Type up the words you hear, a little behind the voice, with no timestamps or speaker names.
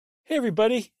Hey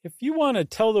everybody, if you want to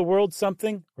tell the world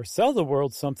something or sell the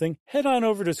world something, head on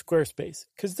over to Squarespace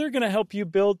because they're going to help you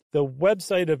build the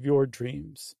website of your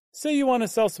dreams. Say you want to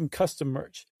sell some custom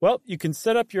merch. Well, you can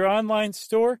set up your online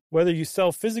store, whether you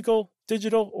sell physical,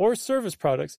 digital, or service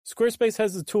products. Squarespace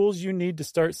has the tools you need to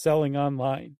start selling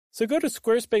online. So go to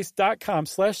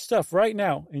squarespace.com/stuff right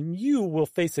now and you will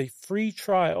face a free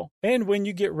trial. And when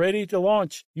you get ready to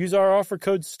launch, use our offer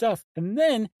code STUFF and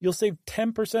then you'll save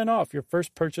 10% off your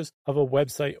first purchase of a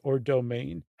website or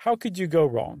domain. How could you go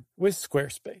wrong with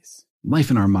Squarespace?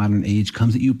 Life in our modern age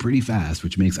comes at you pretty fast,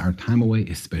 which makes our time away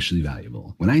especially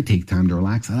valuable. When I take time to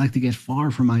relax, I like to get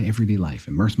far from my everyday life,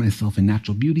 immerse myself in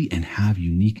natural beauty, and have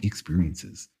unique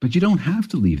experiences. But you don't have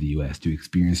to leave the U.S. to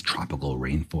experience tropical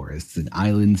rainforests and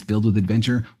islands filled with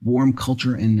adventure, warm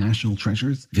culture, and national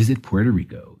treasures. Visit Puerto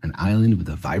Rico, an island with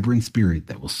a vibrant spirit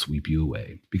that will sweep you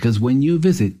away. Because when you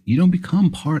visit, you don't become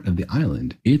part of the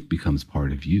island, it becomes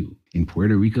part of you. In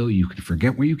Puerto Rico, you can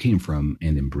forget where you came from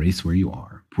and embrace where you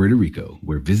are. Puerto Rico,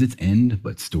 where visits end,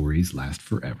 but stories last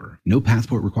forever. No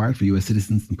passport required for U.S.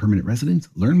 citizens and permanent residents.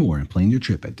 Learn more and plan your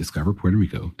trip at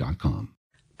discoverpuertorico.com.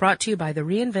 Brought to you by the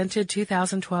reinvented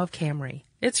 2012 Camry.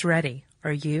 It's ready.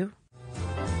 Are you?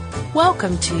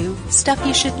 Welcome to Stuff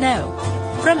You Should Know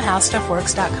from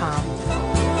HowStuffWorks.com.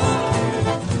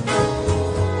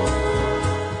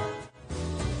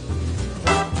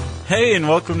 Hey, and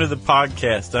welcome to the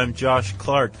podcast. I'm Josh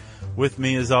Clark. With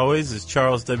me, as always, is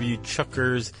Charles W.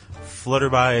 Chuckers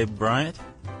Flutterby Bryant.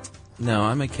 No,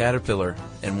 I'm a caterpillar,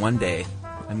 and one day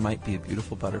I might be a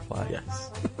beautiful butterfly.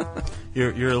 Yes.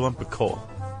 You're a lump of coal.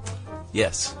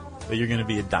 Yes. But you're going to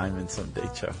be a diamond someday,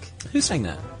 Chuck. Who sang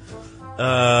that?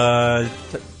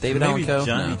 David Allan Coe?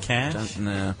 Johnny Cash?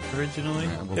 No. Originally?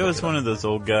 We'll it was one of those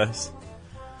old guys.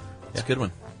 It's a good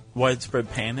one. Widespread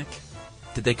Panic.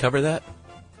 Did they cover that?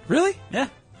 Really? Yeah.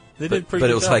 They did pretty good. But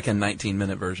it was like a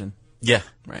 19-minute version. Yeah.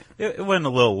 Right. It went a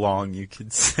little long, you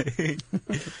could say.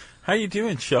 How you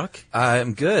doing, Chuck?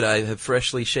 I'm good. I have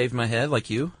freshly shaved my head like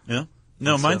you. Yeah.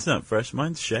 No, mine's not fresh.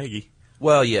 Mine's shaggy.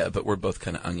 Well, yeah, but we're both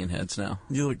kind of onion heads now.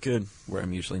 You look good. Where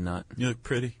I'm usually not. You look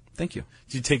pretty. Thank you.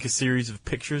 Did you take a series of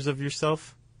pictures of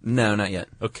yourself? No, not yet.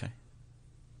 Okay.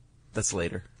 That's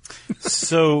later.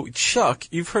 So, Chuck,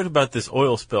 you've heard about this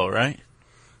oil spill, right?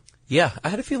 Yeah, I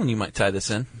had a feeling you might tie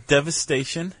this in.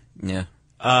 Devastation. Yeah.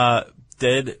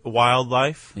 Dead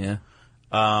wildlife. Yeah.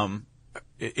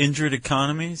 Injured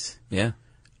economies. Yeah.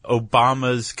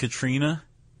 Obama's Katrina.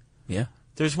 Yeah.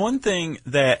 There's one thing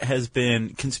that has been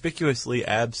conspicuously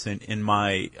absent in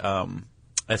my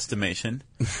estimation.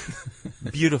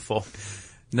 Beautiful.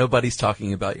 Nobody's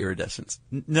talking about iridescence.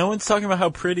 No one's talking about how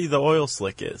pretty the oil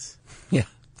slick is. Yeah.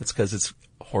 That's because it's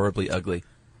horribly ugly.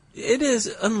 It is,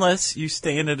 unless you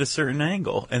stand at a certain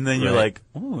angle, and then you're like,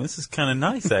 "Oh, this is kind of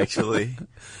nice, actually."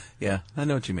 Yeah, I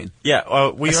know what you mean. Yeah,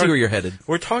 I see where you're headed.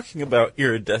 We're talking about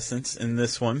iridescence in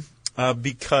this one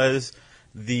because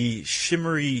the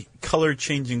shimmery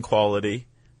color-changing quality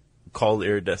called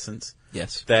iridescence,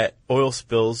 yes, that oil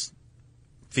spills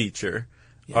feature,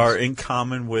 yes, are in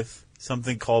common with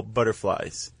something called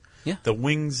butterflies. Yeah, the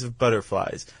wings of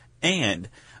butterflies, and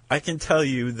I can tell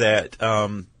you that.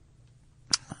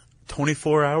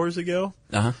 24 hours ago,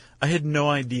 I had no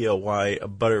idea why a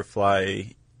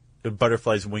butterfly's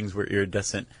wings were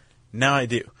iridescent. Now I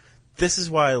do. This is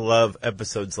why I love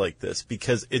episodes like this,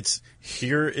 because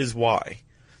here is why.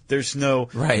 There's no,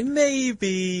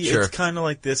 maybe sure, it's kind of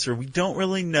like this, or we don't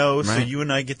really know, right, so you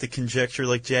and I get to conjecture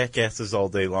like jackasses all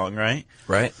day long, right?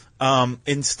 Right.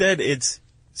 Instead, it's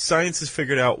science has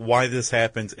figured out why this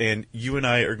happens, and you and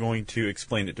I are going to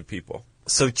explain it to people.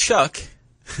 So, Chuck...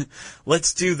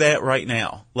 Let's do that right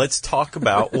now. Let's talk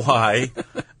about why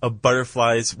a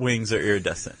butterfly's wings are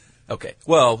iridescent. Okay.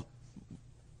 Well,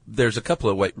 there's a couple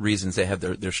of reasons they have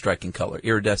their striking color.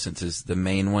 Iridescence is the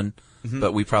main one,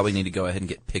 but we probably need to go ahead and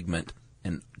get pigment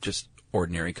and just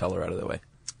ordinary color out of the way.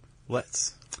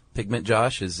 Let's. Pigment,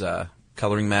 Josh, is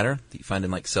coloring matter that you find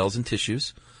in like cells and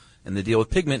tissues. And the deal with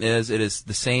pigment is it is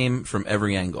the same from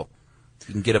every angle.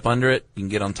 You can get up under it. You can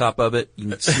get on top of it. You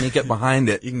can sneak up behind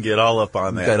it. You can get all up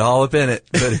on that. Get all up in it,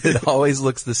 but it always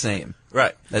looks the same.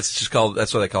 Right. That's why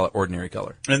they call it ordinary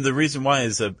color. And the reason why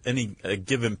is any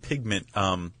given pigment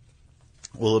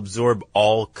will absorb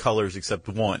all colors except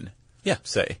one. Yeah.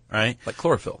 Say, right? Like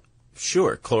chlorophyll.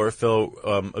 Sure. Chlorophyll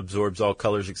absorbs all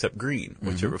colors except green,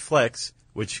 which it reflects,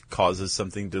 which causes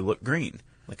something to look green.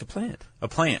 Like a plant. A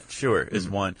plant, sure, is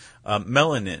one.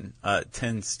 Melanin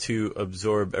tends to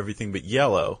absorb everything but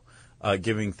yellow,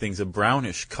 giving things a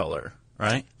brownish color,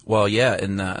 right? Well, yeah,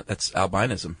 and that's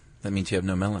albinism. That means you have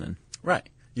no melanin. Right.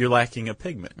 You're lacking a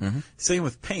pigment. Same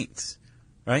with paints,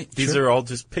 right? These are all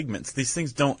just pigments. These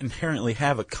things don't inherently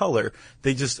have a color.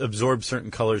 They just absorb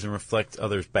certain colors and reflect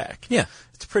others back. Yeah.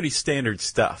 It's pretty standard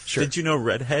stuff. Sure. Did you know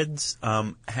redheads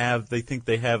they think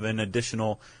they have an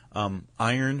additional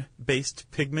iron-based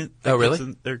pigment that Oh, really? gives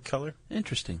them their color?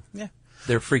 Interesting. Yeah.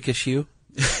 They're freakish hue.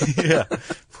 Yeah.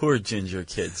 Poor ginger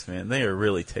kids, man. They are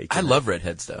really taking I love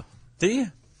redheads, though. Do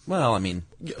you? Well, I mean,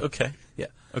 Okay. yeah.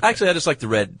 Okay. Actually, I just like the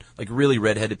red, like really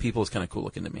red-headed people is kind of cool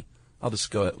looking to me. I'll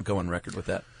just go on record with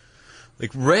that.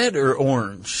 Like red or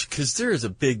orange? Because there is a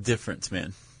big difference,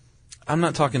 man. I'm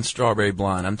not talking strawberry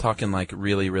blonde. I'm talking like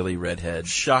really, really redhead,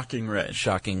 Shocking red.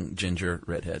 shocking ginger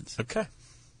redheads. Okay.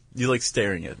 You like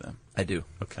staring at them. I do.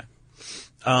 Okay.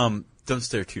 Don't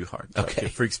stare too hard. Okay.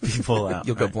 It freaks people out.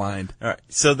 You'll go right? blind. All right.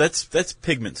 So that's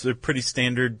pigments. They're pretty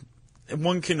standard.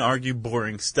 One can argue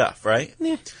boring stuff, right?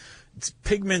 Yeah.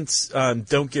 Pigments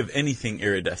don't give anything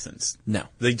iridescence. No.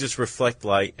 They just reflect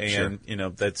light, and Sure.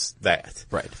 that's that.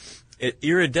 Right.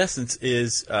 Iridescence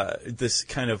is this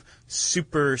kind of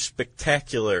super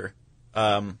spectacular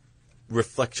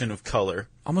reflection of color.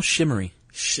 Almost shimmery.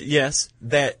 Yes,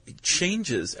 that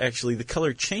changes. Actually, the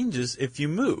color changes if you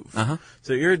move. Uh-huh.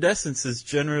 So iridescence is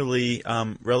generally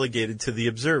relegated to the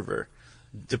observer.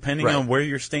 Depending Right. on where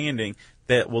you're standing,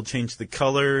 that will change the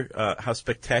color, how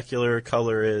spectacular a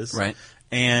color is. Right.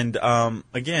 And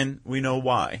again, we know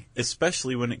why,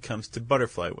 especially when it comes to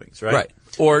butterfly wings, right? Right.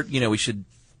 Or, we should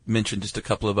mention just a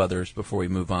couple of others before we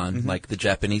move on, like the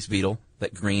Japanese beetle,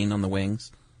 that green on the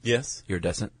wings, Yes.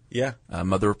 iridescent. Yeah.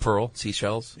 Mother of pearl,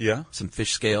 seashells. Yeah. Some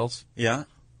fish scales, Yeah.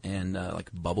 and like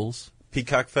bubbles.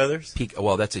 Peacock feathers?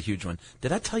 Well, that's a huge one.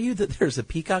 Did I tell you that there's a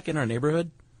peacock in our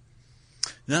neighborhood?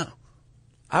 No.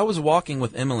 I was walking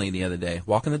with Emily the other day,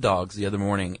 walking the dogs the other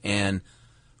morning, and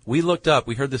we looked up.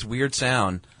 We heard this weird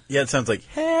sound. Yeah, it sounds like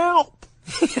help.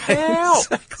 Help. It's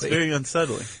Exactly. very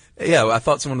unsettling. Yeah, I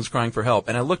thought someone was crying for help.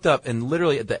 And I looked up, and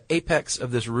literally at the apex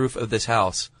of this roof of this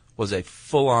house was a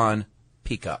full-on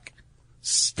peacock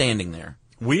standing there.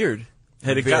 Weird.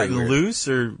 Had it Very gotten weird. loose,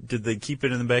 or did they keep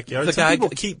it in the backyard? The Some guy- people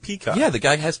keep peacocks. Yeah, the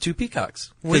guy has 2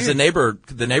 peacocks. Because the neighbor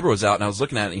was out, and I was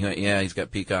looking at it, and he went, yeah, he's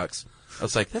got peacocks. I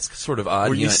was like, that's sort of odd. Were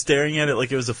And he you went, staring at it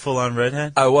like it was a full-on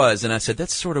redhead? I was, and I said,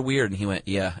 that's sort of weird. And he went,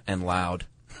 yeah, and loud.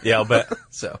 Yeah, I'll bet.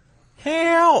 So,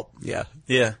 Help! yeah.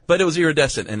 Yeah. But it was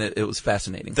iridescent, and it was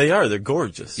fascinating. They are. They're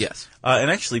gorgeous. Yes.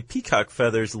 And actually, peacock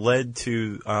feathers led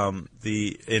to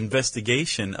the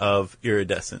investigation of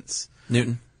iridescence.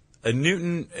 Newton.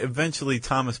 Newton, eventually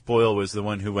Thomas Boyle was the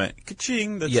one who went,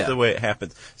 ka-ching, that's Yeah. the way it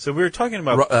happens. So we were talking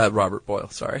about Robert Boyle,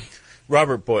 sorry.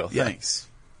 Robert Boyle, Yeah. thanks.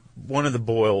 One of the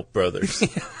Boyle brothers.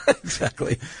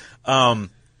 Exactly.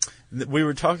 We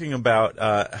were talking about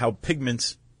how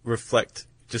pigments reflect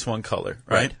just one color,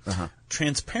 right? Uh-huh.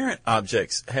 Transparent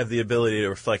objects have the ability to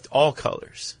reflect all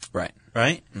colors, Right.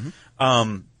 right?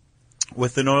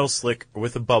 With an oil slick or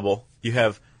with a bubble, you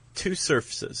have 2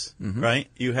 surfaces, right?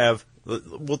 You have,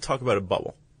 we'll talk about a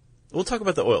bubble. We'll talk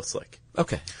about the oil slick.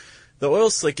 Okay. The oil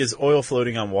slick is oil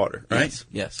floating on water, right?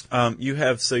 Yes. You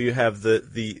have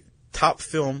the top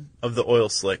film of the oil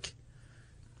slick,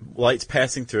 light's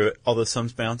passing through it, although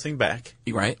some's bouncing back,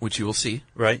 Right, which you will see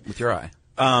right? with your eye.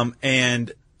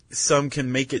 And some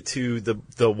can make it to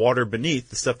the water beneath,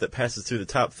 the stuff that passes through the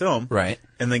top film, Right.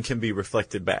 and then can be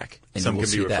reflected back. And Some you will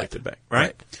can be see that. reflected back, right?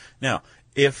 Right. Now,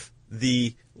 if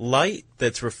the light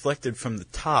that's reflected from the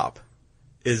top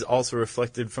is also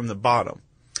reflected from the bottom,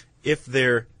 if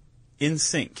they're in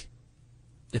sync,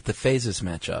 If the phases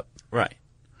match up. right?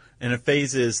 And a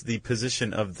phase is the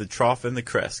position of the trough and the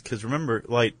crest, because remember,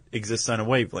 light exists on a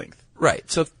wavelength. Right.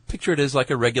 So picture it as like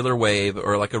a regular wave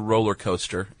or like a roller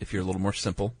coaster, if you're a little more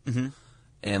simple. Mm-hmm.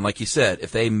 And like you said,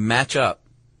 if they match up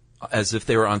as if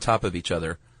they were on top of each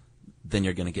other, then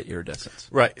you're going to get iridescence.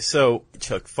 Right. So,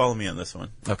 Chuck, follow me on this one.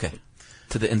 Okay.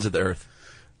 To the ends of the earth.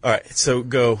 All right. So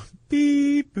go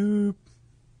beep boop.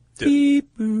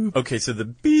 Beep, boop. Okay. So the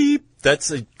beep, that's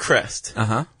a crest.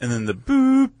 Uh-huh. And then the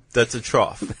boop, that's a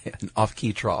trough. An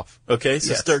off-key trough. Okay.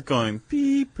 So Yes. start going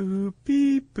beep boop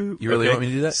beep boop. You really okay? want me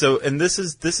to do that? So, and this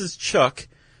is Chuck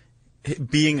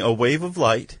being a wave of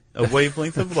light, a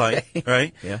wavelength of light,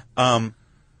 right? Yeah.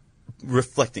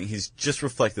 Reflecting. He's just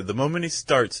reflected. The moment he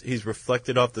starts, he's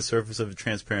reflected off the surface of a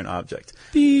transparent object.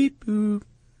 Beep, boop.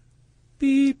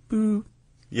 Beep, boop.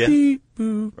 Yeah. Beep,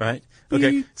 boop. Right?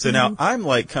 Okay. Beep, So now boop. I'm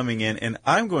light coming in, and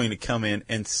I'm going to come in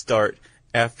and start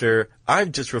after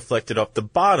I've just reflected off the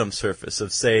bottom surface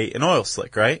of, say, an oil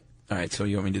slick, right? All right. So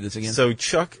you want me to do this again? So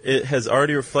Chuck has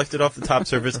already reflected off the top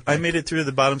surface. I made it through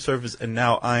the bottom surface, and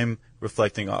now I'm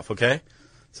reflecting off, okay?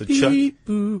 So Chuck, beep,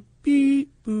 boop.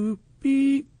 Beep, boop.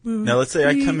 Beep, boop. now let's say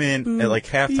I come beep, in boop, at like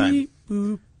halftime. Beep,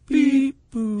 boop. Beep,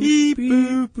 boop, beep,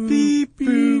 boop, beep,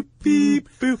 boop, beep,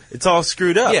 boop. It's all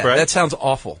screwed up, Yeah, right? that sounds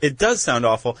awful. It does sound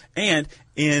awful. And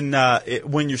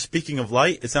when you're speaking of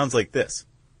light, it sounds like this.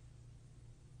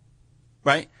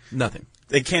 Right? Nothing.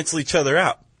 They cancel each other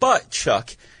out. But,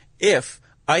 Chuck, if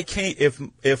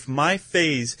my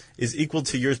phase is equal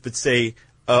to yours, but say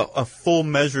a full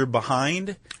measure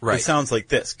behind, Right. it sounds like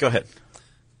this. Go ahead.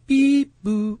 Beep,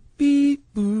 boop, beep,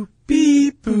 boop.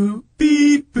 Beep, boop,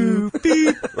 beep, boop,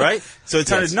 beep. Right? So it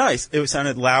sounded Yes. nice. It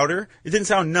sounded louder. It didn't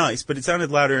sound nice, but it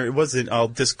sounded louder. It wasn't all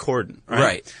discordant.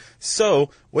 Right.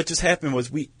 So what just happened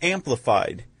was we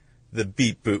amplified the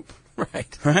beep, boop.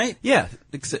 Right. Right? Yeah,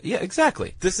 yeah,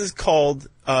 exactly. This is called,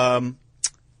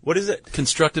 what is it?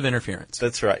 Constructive interference.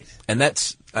 That's right. And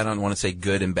that's, I don't want to say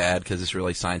good and bad because it's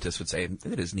really scientists would say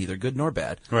it is neither good nor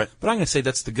bad. Right. But I'm going to say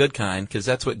that's the good kind because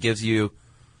that's what gives you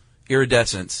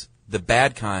iridescence. The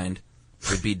bad kind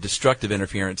would be destructive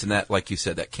interference, and that, like you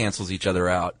said, that cancels each other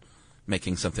out,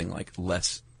 making something like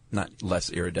not less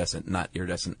iridescent, not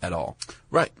iridescent at all.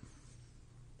 Right.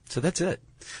 So that's it.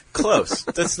 Close.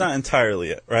 That's not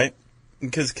entirely it, right?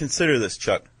 Because consider this,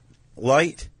 Chuck.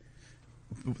 Light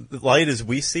as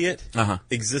we see it,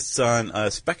 exists on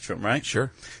a spectrum, right?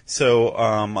 Sure. So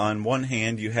on one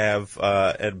hand, you have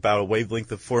at about a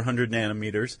wavelength of 400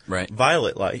 nanometers, Right.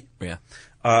 violet light. Yeah.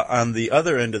 On the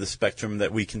other end of the spectrum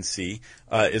that we can see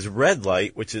is red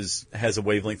light, which has a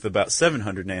wavelength of about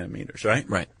 700 nanometers, right?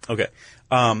 Right. Okay.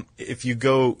 If you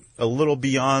go a little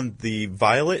beyond the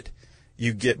violet,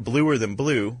 you get bluer than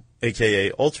blue,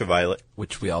 aka ultraviolet.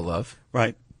 Which we all love.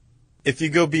 Right. If you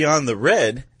go beyond the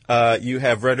red, you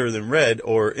have redder than red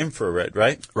or infrared,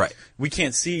 right? Right. We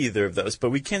can't see either of those, but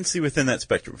we can see within that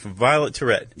spectrum from violet to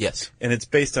red. Yes. And it's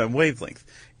based on wavelength.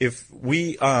 If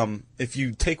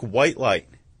you take white light,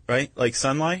 right, like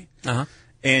sunlight,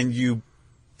 and you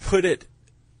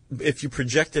if you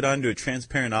project it onto a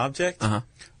transparent object,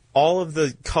 all of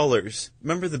the colors,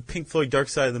 remember the Pink Floyd Dark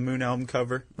Side of the Moon album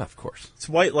cover? Of course. It's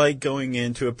white light going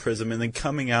into a prism and then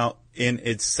coming out in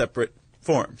its separate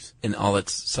forms. In all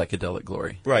its psychedelic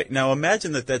glory. Right. Now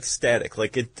imagine that that's static,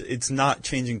 like it's not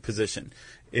changing position.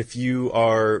 If you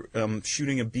are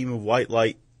shooting a beam of white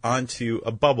light onto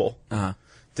a bubble,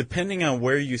 depending on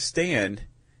where you stand,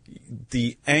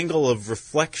 the angle of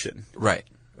refraction,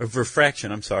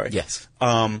 I'm sorry. Yes.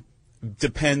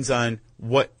 Depends on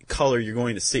what color you're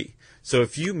going to see. So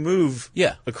if you move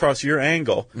Yeah. across your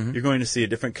angle, you're going to see a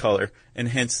different color, and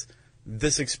hence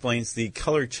this explains the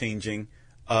color changing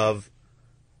of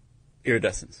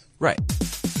iridescence. Right.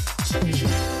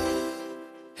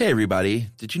 Hey everybody,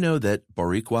 did you know that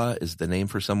Boricua is the name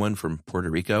for someone from Puerto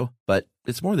Rico? But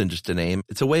it's more than just a name.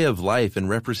 It's a way of life and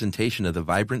representation of the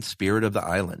vibrant spirit of the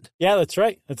island. Yeah, that's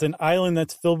right. It's an island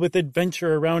that's filled with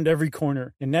adventure around every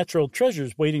corner and natural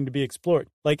treasures waiting to be explored,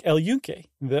 like El Yunque,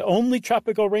 the only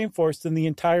tropical rainforest in the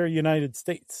entire United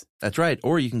States. That's right.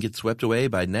 Or you can get swept away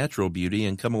by natural beauty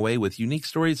and come away with unique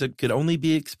stories that could only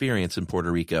be experienced in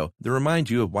Puerto Rico that remind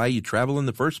you of why you travel in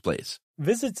the first place.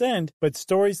 Visits end, but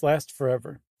stories last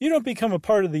forever. You don't become a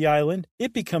part of the island,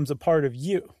 it becomes a part of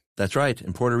you. That's right.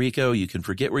 In Puerto Rico, you can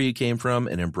forget where you came from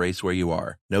and embrace where you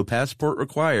are. No passport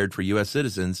required for U.S.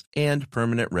 citizens and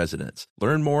permanent residents.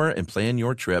 Learn more and plan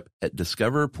your trip at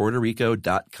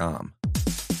discoverpuertorico.com.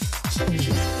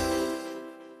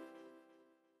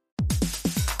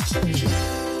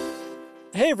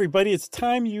 Hey everybody, it's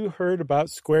time you heard about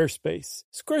Squarespace.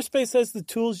 Squarespace has the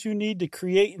tools you need to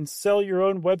create and sell your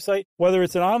own website. Whether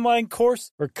it's an online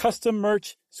course or custom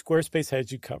merch, Squarespace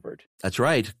has you covered. That's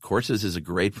right. Courses is a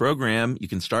great program. You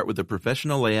can start with a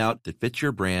professional layout that fits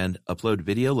your brand, upload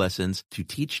video lessons to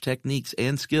teach techniques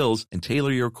and skills, and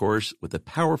tailor your course with a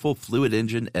powerful Fluid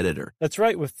Engine editor. That's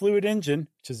right, with Fluid Engine,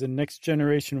 which is a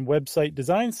next-generation website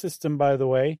design system, by the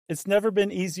way, it's never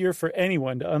been easier for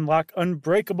anyone to unlock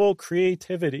unbreakable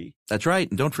creativity. That's right.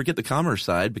 And don't forget the commerce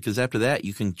side, because after that,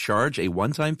 you can charge a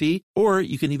one-time fee, or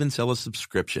you can even sell a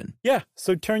subscription. Yeah,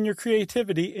 so turn your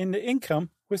creativity into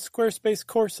income with Squarespace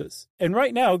courses. And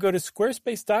right now, go to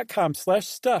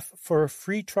squarespace.com/stuff for a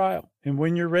free trial. And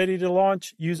when you're ready to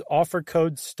launch, use offer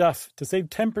code STUFF to save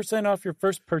 10% off your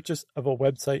first purchase of a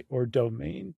website or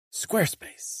domain.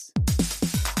 Squarespace.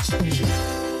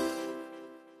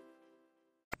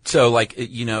 So, like,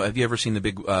 you know, have you ever seen the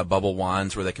big bubble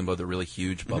wands where they can blow the really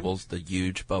huge bubbles, the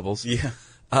huge bubbles? Yeah.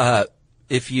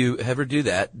 If you ever do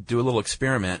that, do a little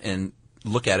experiment and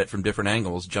look at it from different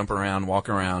angles, jump around, walk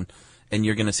around, and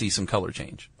you're going to see some color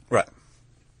change. Right.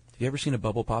 Have you ever seen a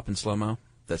bubble pop in slow-mo?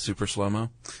 That super slow-mo?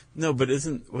 No, but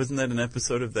wasn't that an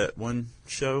episode of that one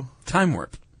show? Time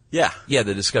Warp. Yeah. Yeah,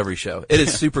 the Discovery show. It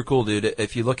is super cool, dude.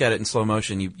 If you look at it in slow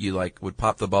motion, you like would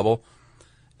pop the bubble,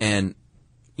 and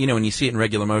when you see it in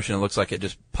regular motion, it looks like it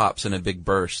just pops in a big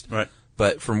burst. Right.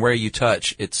 But from where you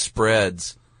touch, it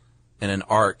spreads in an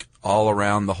arc all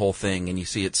around the whole thing, and you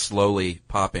see it slowly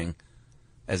popping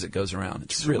as it goes around.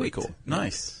 It's really cool.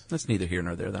 Nice. That's neither here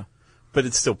nor there, though. But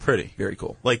it's still pretty. Very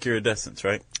cool. Like iridescence,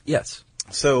 right? Yes.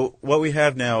 So what we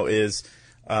have now is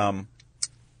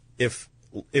if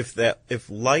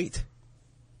light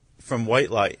from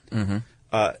white light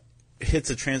hits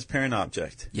a transparent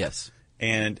object, Yes.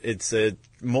 and it's a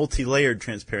multi-layered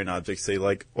transparent object, say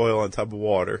like oil on top of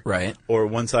water, Right. or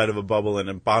one side of a bubble and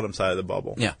a bottom side of the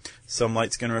bubble. Yeah. Some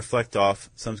light's going to reflect off,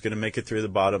 some's going to make it through the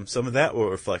bottom, some of that will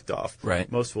reflect off. Right.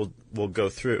 Most will go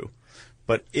through.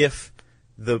 But if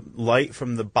the light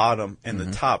from the bottom and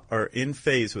the top are in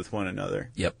phase with one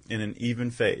another, Yep. in an even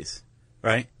phase,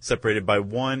 right? Separated by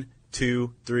 1,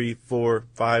 2, 3, 4,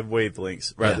 5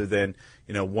 wavelengths rather than,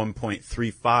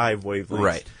 1.35 wavelengths.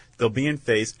 Right. They'll be in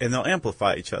phase and they'll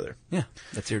amplify each other. Yeah.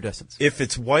 That's iridescence. If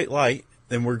it's white light,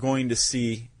 then we're going to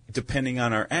see, depending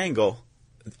on our angle,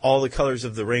 all the colors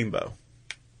of the rainbow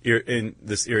in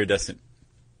this iridescent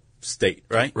state,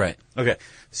 right? Right. Okay.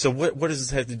 So what does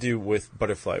this have to do with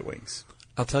butterfly wings?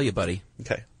 I'll tell you, buddy.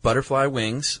 Okay. Butterfly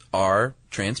wings are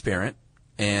transparent,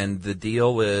 and the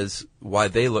deal is why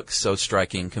they look so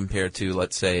striking compared to,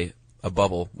 let's say, a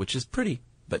bubble, which is pretty,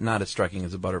 but not as striking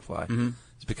as a butterfly.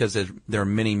 It's because there are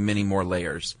many, many more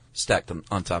layers stacked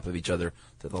on top of each other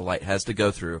that the light has to go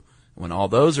through. When all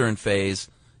those are in phase,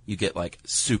 you get like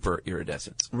super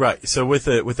iridescence. Right. So with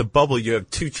a bubble, you have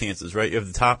two chances, right? You have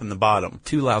the top and the bottom.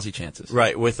 Two lousy chances.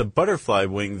 Right. With a butterfly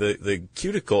wing, the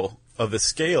cuticle of the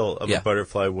scale of a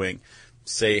butterfly wing,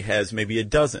 say, has maybe a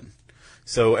dozen.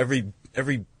 So every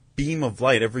beam of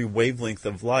light, every wavelength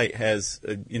of light has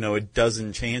a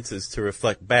dozen chances to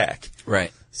reflect back.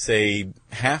 Right. Say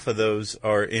half of those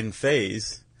are in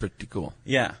phase. Pretty cool.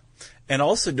 Yeah. And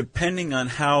also depending on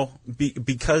how,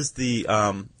 because the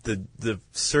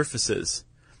surfaces,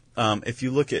 if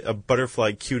you look at a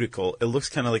butterfly cuticle, it looks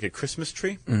kind of like a Christmas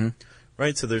tree,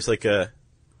 right? So there's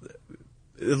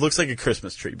it looks like a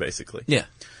Christmas tree, basically. Yeah.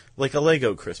 Like a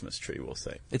Lego Christmas tree, we'll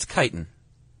say. It's chitin.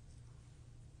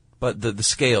 But the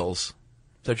scales, is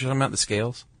that what you're talking about, the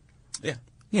scales? Yeah.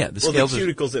 Yeah, the Well, scales the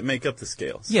cuticles that make up the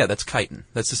scales. Yeah, that's chitin.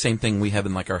 That's the same thing we have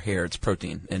in like our hair. It's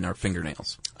protein in our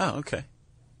fingernails. Oh, okay.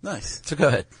 Nice. So go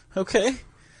ahead. Okay.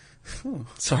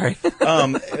 Sorry.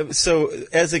 So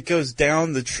as it goes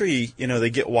down the tree, they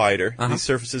get wider. These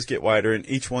surfaces get wider, and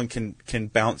each one can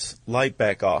bounce light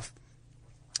back off.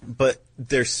 But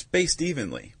they're spaced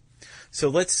evenly. So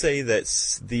let's say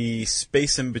that the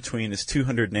space in between is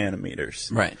 200 nanometers.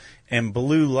 Right. And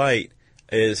blue light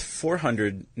is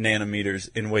 400 nanometers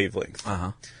in wavelength.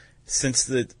 Since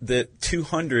the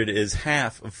 200 is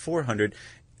half of 400,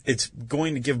 it's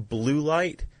going to give blue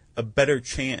light a better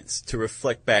chance to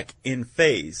reflect back in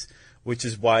phase, which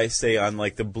is why, say, on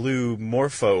like the blue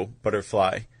morpho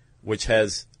butterfly, which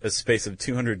has a space of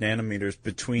 200 nanometers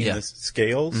between the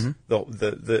scales,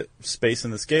 the space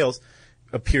in the scales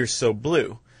appears so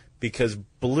blue, because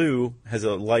blue has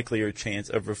a likelier chance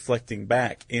of reflecting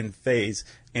back in phase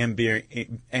and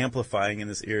amplifying in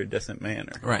this iridescent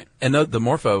manner. Right. And the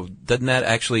morpho, doesn't that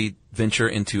actually venture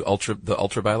into the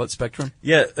ultraviolet spectrum?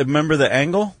 Yeah. Remember the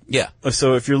angle? Yeah.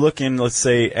 So if you're looking, let's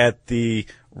say, at the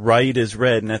right is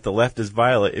red and at the left is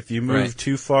violet, if you move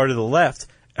too far to the left,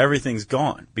 everything's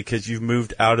gone because you've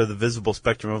moved out of the visible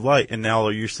spectrum of light, and now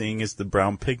all you're seeing is the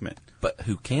brown pigment. But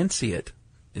who can see it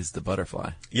is the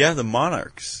butterfly. Yeah, the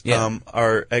monarchs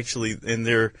are actually in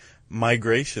their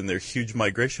migration, their huge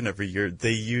migration every year.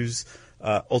 They use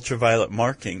ultraviolet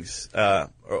markings,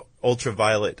 or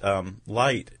ultraviolet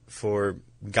light for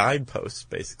guideposts,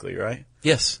 basically, right?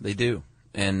 Yes, they do.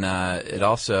 And it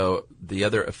also, the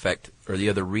other effect, or the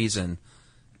other reason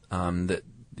that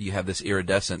you have this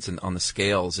iridescence on the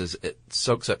scales is it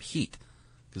soaks up heat.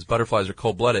 Because butterflies are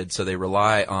cold-blooded, so they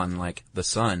rely on like the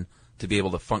sun to be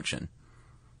able to function.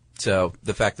 So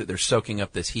the fact that they're soaking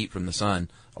up this heat from the sun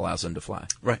allows them to fly.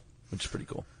 Right. Which is pretty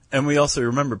cool. And we also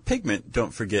remember pigment,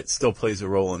 don't forget, still plays a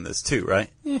role in this too, right?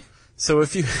 Yeah. So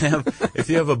if you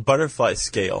have a butterfly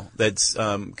scale that's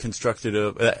constructed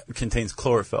that contains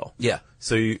chlorophyll. Yeah.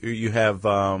 So you have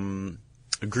a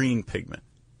green pigment.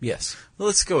 Yes. Well,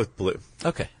 let's go with blue.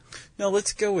 Okay. No,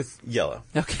 let's go with yellow.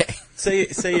 Okay. Say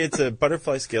it's a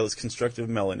butterfly scale that's constructed of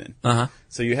melanin.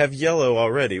 So you have yellow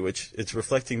already, which it's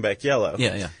reflecting back yellow.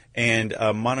 Yeah, yeah. And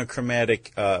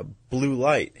monochromatic blue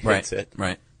light hits it.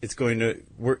 Right. It's going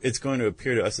to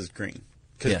appear to us as green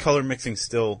because color mixing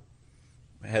still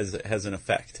has an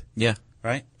effect. Yeah.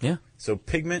 Right. Yeah. So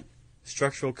pigment,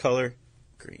 structural color,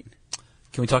 green.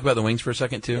 Can we talk about the wings for a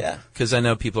second, too? Yeah. Because I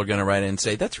know people are going to write in and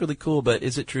say, that's really cool, but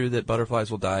is it true that butterflies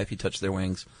will die if you touch their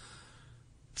wings?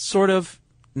 Sort of,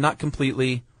 not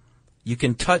completely. You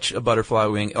can touch a butterfly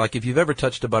wing. Like, if you've ever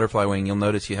touched a butterfly wing, you'll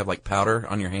notice you have, like, powder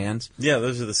on your hands. Yeah,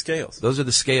 those are the scales. Those are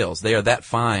the scales. They are that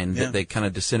fine that they kind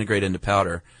of disintegrate into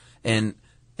powder. And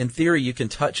in theory, you can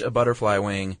touch a butterfly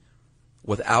wing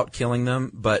without killing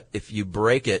them, but if you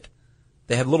break it,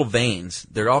 they have little veins.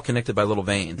 They're all connected by little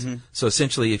veins. Mm-hmm. So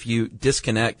essentially, if you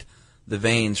disconnect the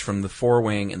veins from the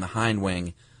forewing and the hind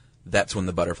wing, that's when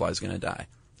the butterfly is going to die.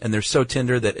 And they're so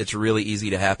tender that it's really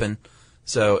easy to happen.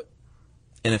 So,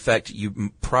 in effect,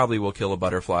 you probably will kill a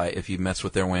butterfly if you mess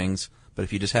with their wings. But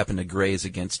if you just happen to graze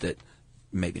against it,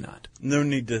 maybe not. No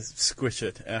need to squish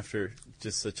it after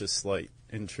just such a slight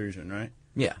intrusion, right?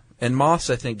 Yeah. And moths,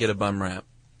 I think, get a bum rap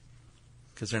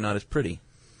because they're not as pretty.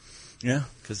 Yeah.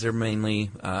 Because they're mainly,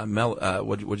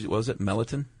 what was it?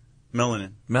 Melatonin?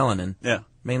 Melanin. Yeah.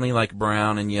 Mainly like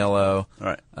brown and yellow,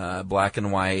 right. Black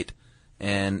and white.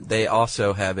 And they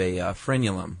also have a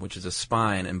frenulum, which is a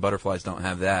spine, and butterflies don't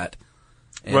have that.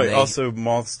 And right. Also,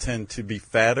 moths tend to be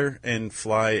fatter and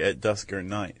fly at dusk or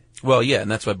night. Well, yeah, and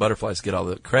that's why butterflies get all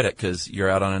the credit, because you're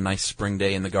out on a nice spring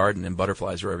day in the garden and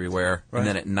butterflies are everywhere. Right. And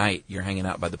then at night, you're hanging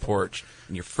out by the porch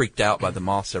and you're freaked out by the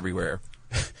moths everywhere.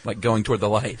 Like going toward the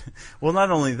light. Well,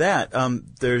 not only that,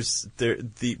 the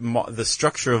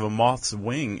structure of a moth's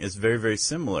wing is very, very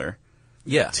similar.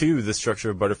 Yeah. To the structure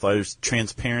of butterflies. There's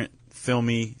transparent,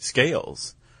 filmy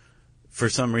scales. For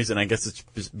some reason, I guess it's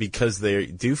because they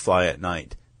do fly at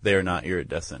night, they are not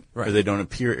iridescent, right. Or they don't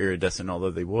appear iridescent,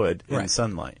 although they would in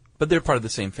sunlight. But they're part of the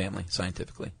same family,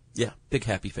 scientifically. Yeah. Big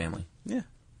happy family. Yeah.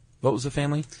 What was the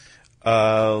family?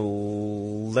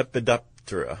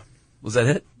 Lepidoptera. Was that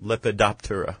it?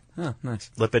 Lepidoptera. Oh, nice.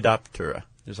 Lepidoptera.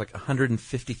 There's like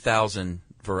 150,000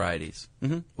 varieties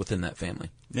within that family.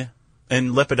 Yeah.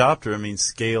 And Lepidoptera means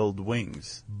scaled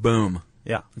wings. Boom.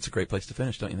 Yeah. That's a great place to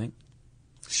finish, don't you think?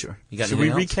 Sure. You got Should we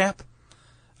anything else? recap?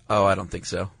 Oh, I don't think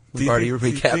so. We've already recapped a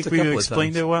couple of times. Do you think we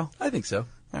explained it well? I think so.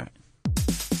 All right.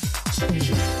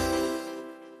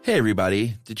 Hey,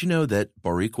 everybody. Did you know that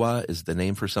Boricua is the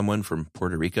name for someone from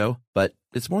Puerto Rico? But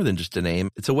it's more than just a name.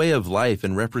 It's a way of life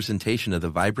and representation of the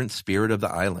vibrant spirit of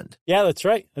the island. Yeah, that's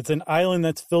right. It's an island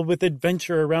that's filled with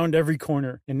adventure around every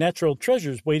corner and natural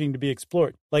treasures waiting to be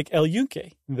explored, like El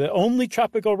Yunque, the only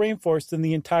tropical rainforest in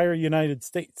the entire United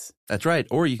States. That's right.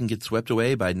 Or you can get swept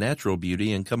away by natural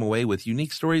beauty and come away with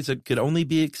unique stories that could only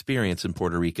be experienced in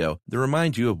Puerto Rico that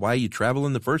remind you of why you travel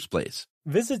in the first place.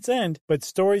 Visits end, but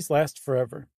stories last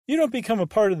forever. You don't become a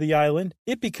part of the island,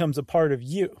 it becomes a part of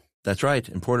you. That's right.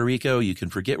 In Puerto Rico, you can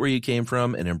forget where you came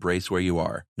from and embrace where you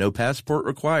are. No passport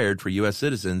required for U.S.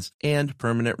 citizens and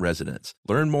permanent residents.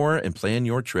 Learn more and plan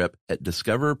your trip at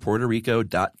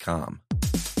discoverpuertorico.com.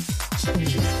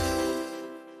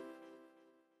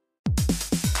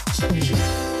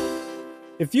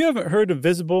 If you haven't heard of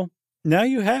Visible, now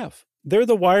you have. They're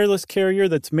the wireless carrier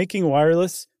that's making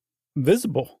wireless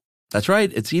visible. That's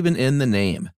right. It's even in the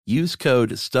name. Use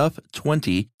code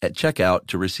STUFF20 at checkout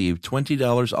to receive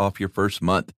 $20 off your first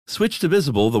month. Switch to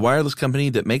Visible, the wireless company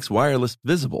that makes wireless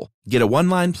visible. Get a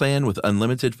one-line plan with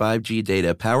unlimited 5G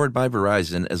data powered by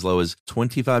Verizon as low as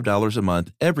 $25 a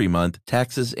month, every month,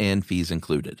 taxes and fees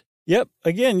included. Yep.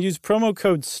 Again, use promo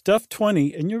code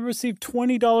STUFF20 and you'll receive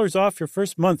 $20 off your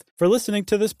first month for listening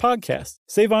to this podcast.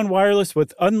 Save on wireless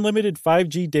with unlimited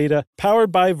 5G data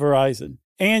powered by Verizon.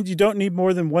 And you don't need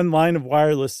more than one line of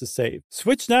wireless to save.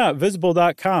 Switch now at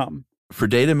Visible.com. For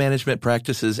data management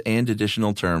practices and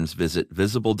additional terms, visit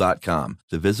Visible.com.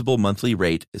 The Visible monthly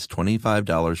rate is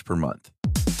 $25 per month.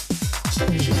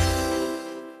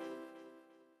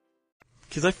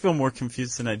 Because I feel more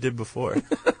confused than I did before.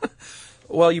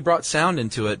 Well, you brought sound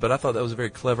into it, but I thought that was a very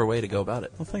clever way to go about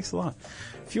it. Well, thanks a lot.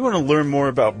 If you want to learn more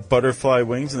about butterfly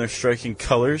wings and their striking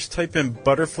colors, type in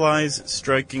butterflies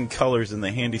striking colors in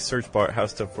the handy search bar at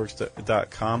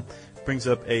howstuffworks.com. Brings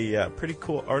up a pretty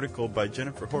cool article by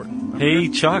Jennifer Horton. Hey,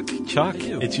 Chuck,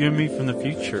 it's you and me from the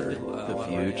future. The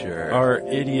future. Our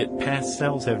idiot past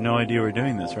selves have no idea we're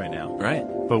doing this right now. Right.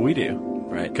 But we do.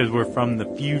 Right. Because we're from the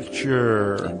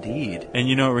future. Indeed. And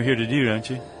you know what we're here to do, don't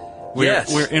you?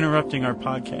 Yes. We're interrupting our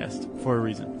podcast for a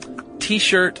reason.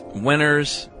 T-shirt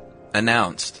winners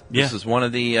announced. Yeah. This is one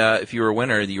of the, if you were a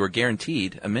winner, you were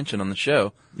guaranteed a mention on the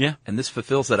show. Yeah. And this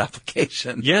fulfills that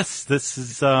application. Yes, this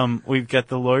is, we've got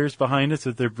the lawyers behind us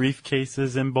with their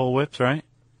briefcases and bullwhips, right?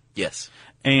 Yes.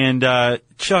 And,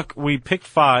 Chuck, we picked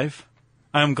 5.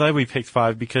 I'm glad we picked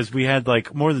 5 because we had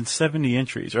like more than 70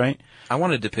 entries, right? I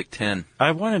wanted to pick 10.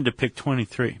 I wanted to pick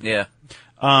 23. Yeah.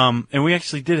 And we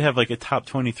actually did have like a top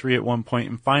 23 at one point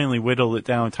and finally whittled it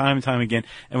down time and time again.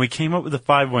 And we came up with the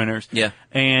 5 winners. Yeah.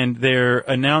 And they're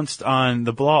announced on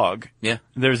the blog. Yeah.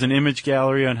 There's an image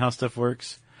gallery on How Stuff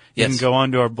Works. You can go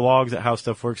onto our blogs at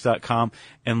howstuffworks.com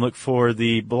and look for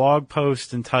the blog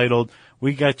post entitled,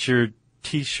 We Got Your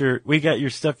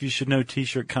Stuff You Should Know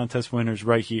T-shirt contest winners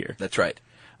right here. That's right.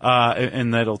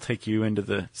 And that'll take you into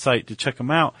the site to check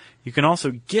them out. You can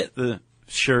also get the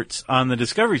shirts on the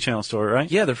Discovery Channel store,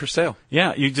 right? Yeah, they're for sale.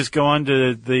 Yeah, you just go on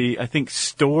to the, I think,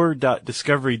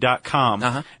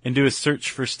 store.discovery.com and do a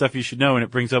search for Stuff You Should Know, and it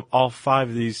brings up all 5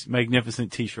 of these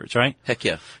magnificent T-shirts, right? Heck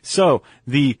yeah. So,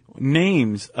 the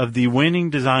names of the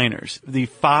winning designers, the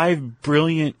 5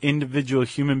 brilliant individual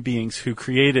human beings who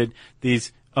created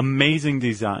these amazing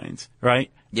designs,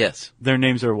 right? Yes. Their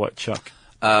names are what, Chuck?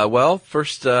 Well,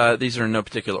 first, these are in no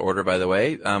particular order, by the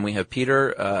way. We have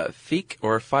Peter Feek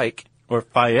or Fike. Or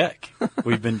Fayek.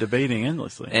 We've been debating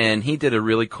endlessly. And he did a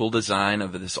really cool design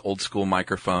of this old school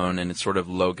microphone, and it's sort of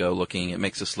logo looking. It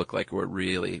makes us look like we're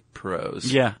really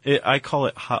pros. Yeah, I call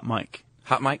it Hot Mic.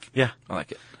 Hot Mic? Yeah. I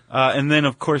like it. And then,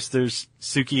 of course, there's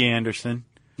Suki Anderson.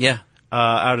 Yeah.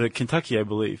 Out of Kentucky, I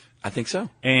believe. I think so.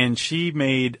 And she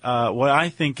made what I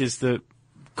think is the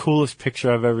coolest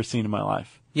picture I've ever seen in my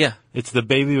life. Yeah. It's the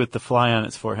baby with the fly on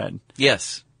its forehead.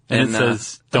 Yes. And it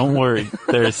says, don't worry,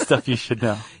 there's stuff you should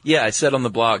know. Yeah, I said on the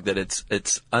blog that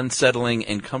it's unsettling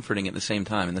and comforting at the same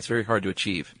time, and that's very hard to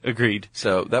achieve. Agreed.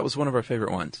 So that was one of our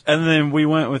favorite ones. And then we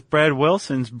went with Brad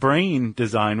Wilson's brain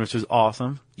design, which is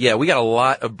awesome. Yeah, we got a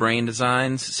lot of brain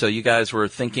designs, so you guys were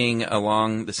thinking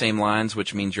along the same lines,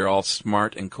 which means you're all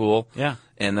smart and cool. Yeah.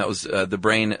 And that was the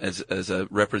brain as a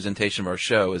representation of our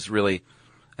show is really,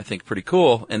 I think, pretty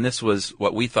cool, and this was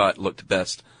what we thought looked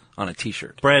best on a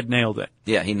T-shirt. Brad nailed it.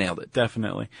 Yeah, he nailed it.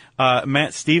 Definitely.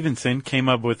 Matt Stevenson came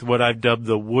up with what I've dubbed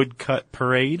the Woodcut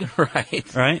Parade.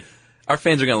 Right. Right? Our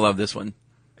fans are going to love this one.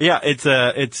 Yeah, it's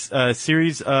a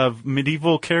series of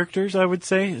medieval characters, I would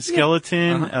say. A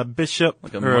skeleton, a bishop,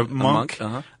 like a monk,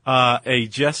 a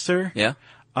jester. Yeah.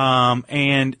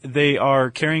 And they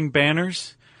are carrying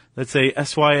banners that say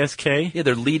SYSK. Yeah,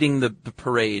 they're leading the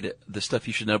parade, the Stuff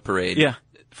You Should Know parade. Yeah.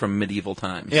 From medieval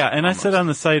times. Yeah, and almost. I said on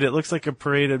the site, it looks like a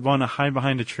parade I'd want to hide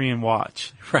behind a tree and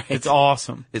watch. Right. It's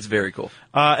awesome. It's very cool.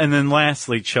 And then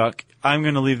lastly, Chuck, I'm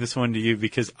going to leave this one to you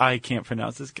because I can't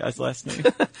pronounce this guy's last name.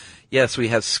 Yes, we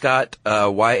have Scott,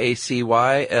 Yacyshyn.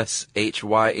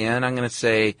 I'm going to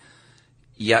say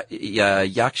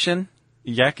Yakshin.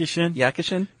 Yakishin?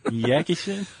 Yakishin?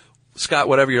 Yakishin? Scott,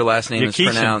 whatever your last name is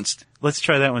pronounced. Let's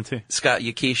try that one too. Scott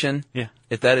Yakishin? Yeah.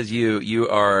 If that is you, you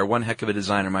are one heck of a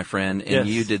designer, my friend, and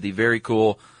you did the very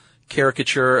cool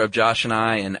caricature of Josh and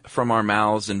I, and from our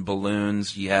mouths and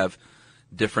balloons, you have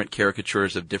different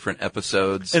caricatures of different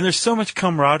episodes. And there's so much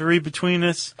camaraderie between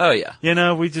us. Oh, yeah. You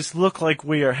know, we just look like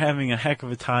we are having a heck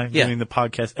of a time doing the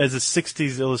podcast as a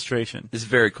 60s illustration. It's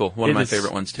very cool. One of my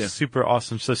favorite ones, too. Super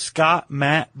awesome. So Scott,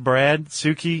 Matt, Brad,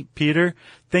 Suki, Peter,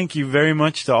 thank you very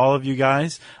much to all of you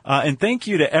guys. And thank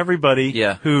you to everybody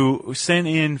who sent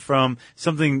in from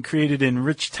something created in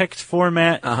rich text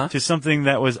format to something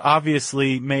that was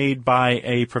obviously made by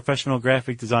a professional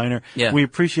graphic designer. Yeah. We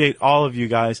appreciate all of you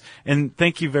guys. And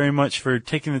thank you very much for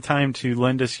taking the time to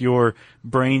lend us your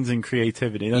brains and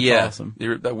creativity. That's awesome.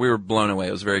 We were blown away.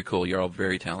 It was very cool. You're all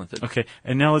very talented. Okay.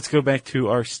 And now let's go back to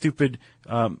our stupid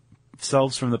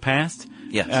selves from the past.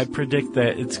 Yes. I predict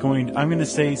that I'm going to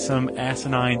say some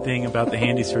asinine thing about the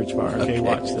handy search bar. Okay,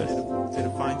 watch this. Did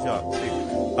a fine job,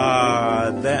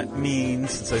 too. That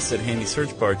means, since I said handy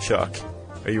search bar, Chuck,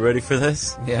 are you ready for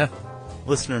this? Yeah.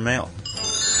 Listener mail.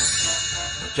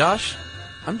 Josh,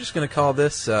 I'm just going to call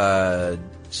this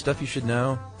Stuff You Should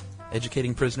Know,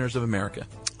 Educating Prisoners of America.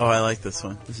 Oh, I like this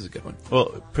one. This is a good one.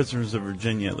 Well, Prisoners of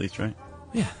Virginia, at least, right?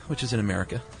 Yeah, which is in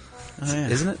America. Oh, yeah.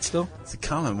 Isn't it still? It's a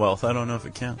Commonwealth. I don't know if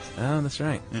it counts. Oh, that's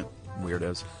right. Yeah.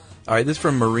 Weirdos. All right, this is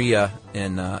from Maria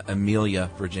in Amelia,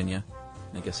 Virginia.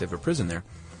 I guess they have a prison there.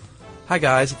 Hi,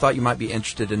 guys. I thought you might be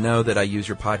interested to know that I use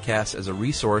your podcast as a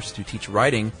resource to teach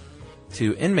writing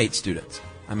to inmate students.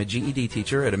 I'm a GED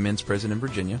teacher at a men's prison in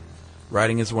Virginia.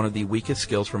 Writing is one of the weakest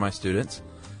skills for my students,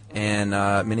 and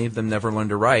many of them never learned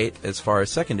to write as far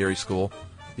as secondary school,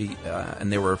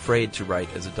 and they were afraid to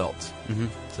write as adults. Mm-hmm.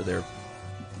 So they're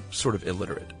sort of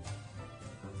illiterate,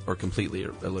 or completely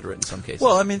illiterate in some cases.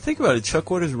 Well, I mean, think about it, Chuck.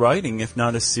 What is writing if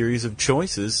not a series of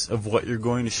choices of what you're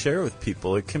going to share with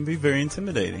people? It can be very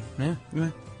intimidating. Yeah.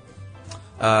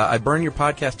 I burn your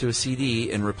podcast to a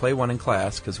CD and replay one in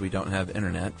class because we don't have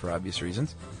internet for obvious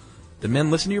reasons. The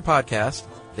men listen to your podcast,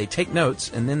 they take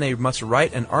notes, and then they must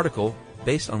write an article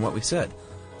based on what we said.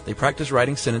 They practice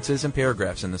writing sentences and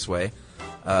paragraphs in this way.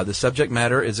 The subject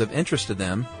matter is of interest to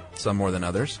them, some more than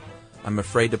others. I'm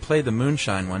afraid to play the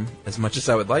moonshine one as much as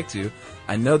I would like to.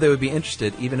 I know they would be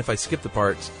interested even if I skip the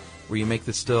parts where you make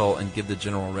the still and give the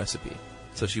general recipe.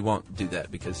 So she won't do that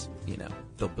because,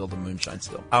 they'll build a moonshine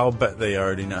still. I'll bet they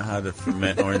already know how to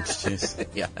ferment orange juice.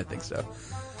 Yeah, I think so.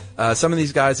 Some of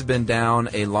these guys have been down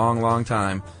a long, long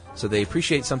time, so they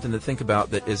appreciate something to think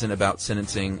about that isn't about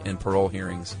sentencing and parole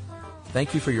hearings.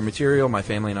 Thank you for your material. My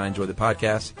family and I enjoy the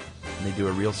podcast, and they do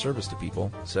a real service to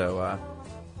people. So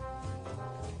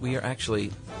we are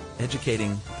actually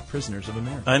educating the prisoners of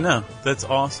America. I know. That's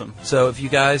awesome. So if you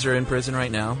guys are in prison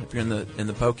right now, if you're in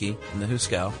the pokey, in the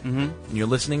Huskow, and you're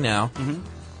listening now,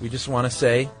 we just want to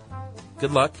say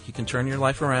good luck. You can turn your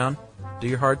life around, do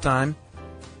your hard time,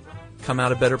 come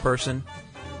out a better person,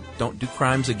 don't do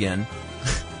crimes again,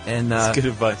 and That's good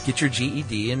advice. Get your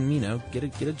GED and get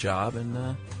a job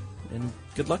and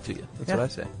good luck to you. That's what I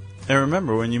say. And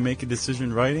remember, when you make a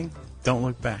decision writing, don't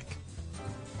look back.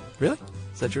 Really?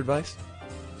 Is that your advice?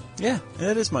 Yeah,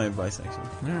 that is my advice,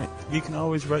 actually. All right. You can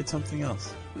always write something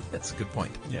else. That's a good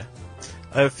point. Yeah.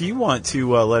 If you want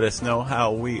to let us know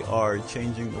how we are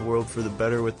changing the world for the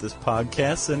better with this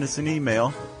podcast, send us an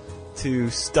email to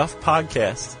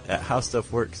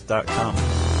stuffpodcast@howstuffworks.com.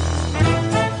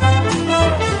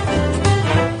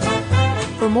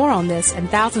 For more on this and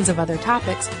thousands of other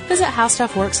topics, visit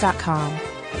howstuffworks.com.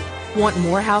 Want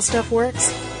more How Stuff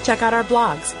Works? Check out our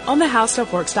blogs on the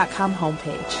howstuffworks.com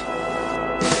homepage.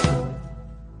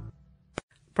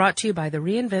 Brought to you by the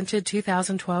reinvented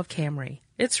 2012 Camry.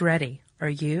 It's ready. Are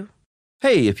you?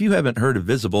 Hey, if you haven't heard of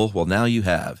Visible, well, now you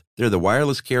have. They're the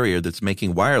wireless carrier that's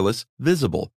making wireless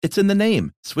visible. It's in the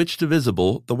name. Switch to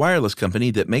Visible, the wireless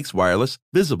company that makes wireless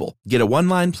visible. Get a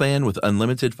one-line plan with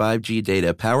unlimited 5G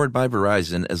data powered by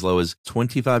Verizon as low as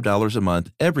 $25 a month,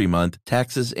 every month,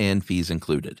 taxes and fees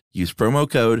included. Use promo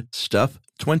code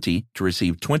STUFF20 to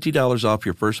receive $20 off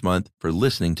your first month for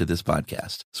listening to this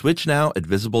podcast. Switch now at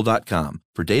Visible.com.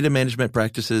 For data management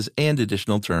practices and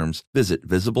additional terms, visit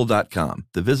Visible.com.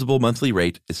 The Visible monthly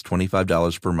rate is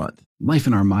 $25 per month. Life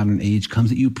in our modern age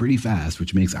comes at you pretty fast,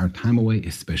 which makes our time away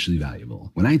especially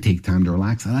valuable. When I take time to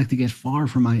relax, I like to get far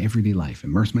from my everyday life,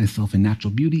 immerse myself in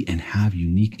natural beauty, and have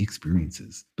unique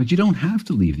experiences. But you don't have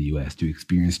to leave the U.S. to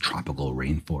experience tropical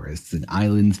rainforests and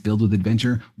islands filled with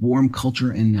adventure, warm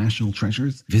culture, and national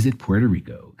treasures. Visit Puerto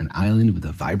Rico, an island with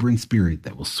a vibrant spirit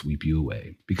that will sweep you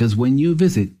away. Because when you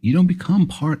visit, you don't become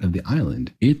part of the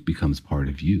island, it becomes part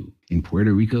of you. In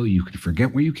Puerto Rico, you can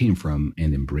forget where you came from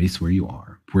and embrace where you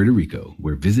are. Puerto Rico,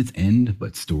 where visits end,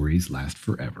 but stories last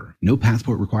forever. No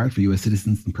passport required for U.S.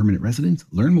 citizens and permanent residents.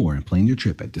 Learn more and plan your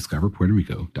trip at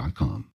discoverpuertorico.com.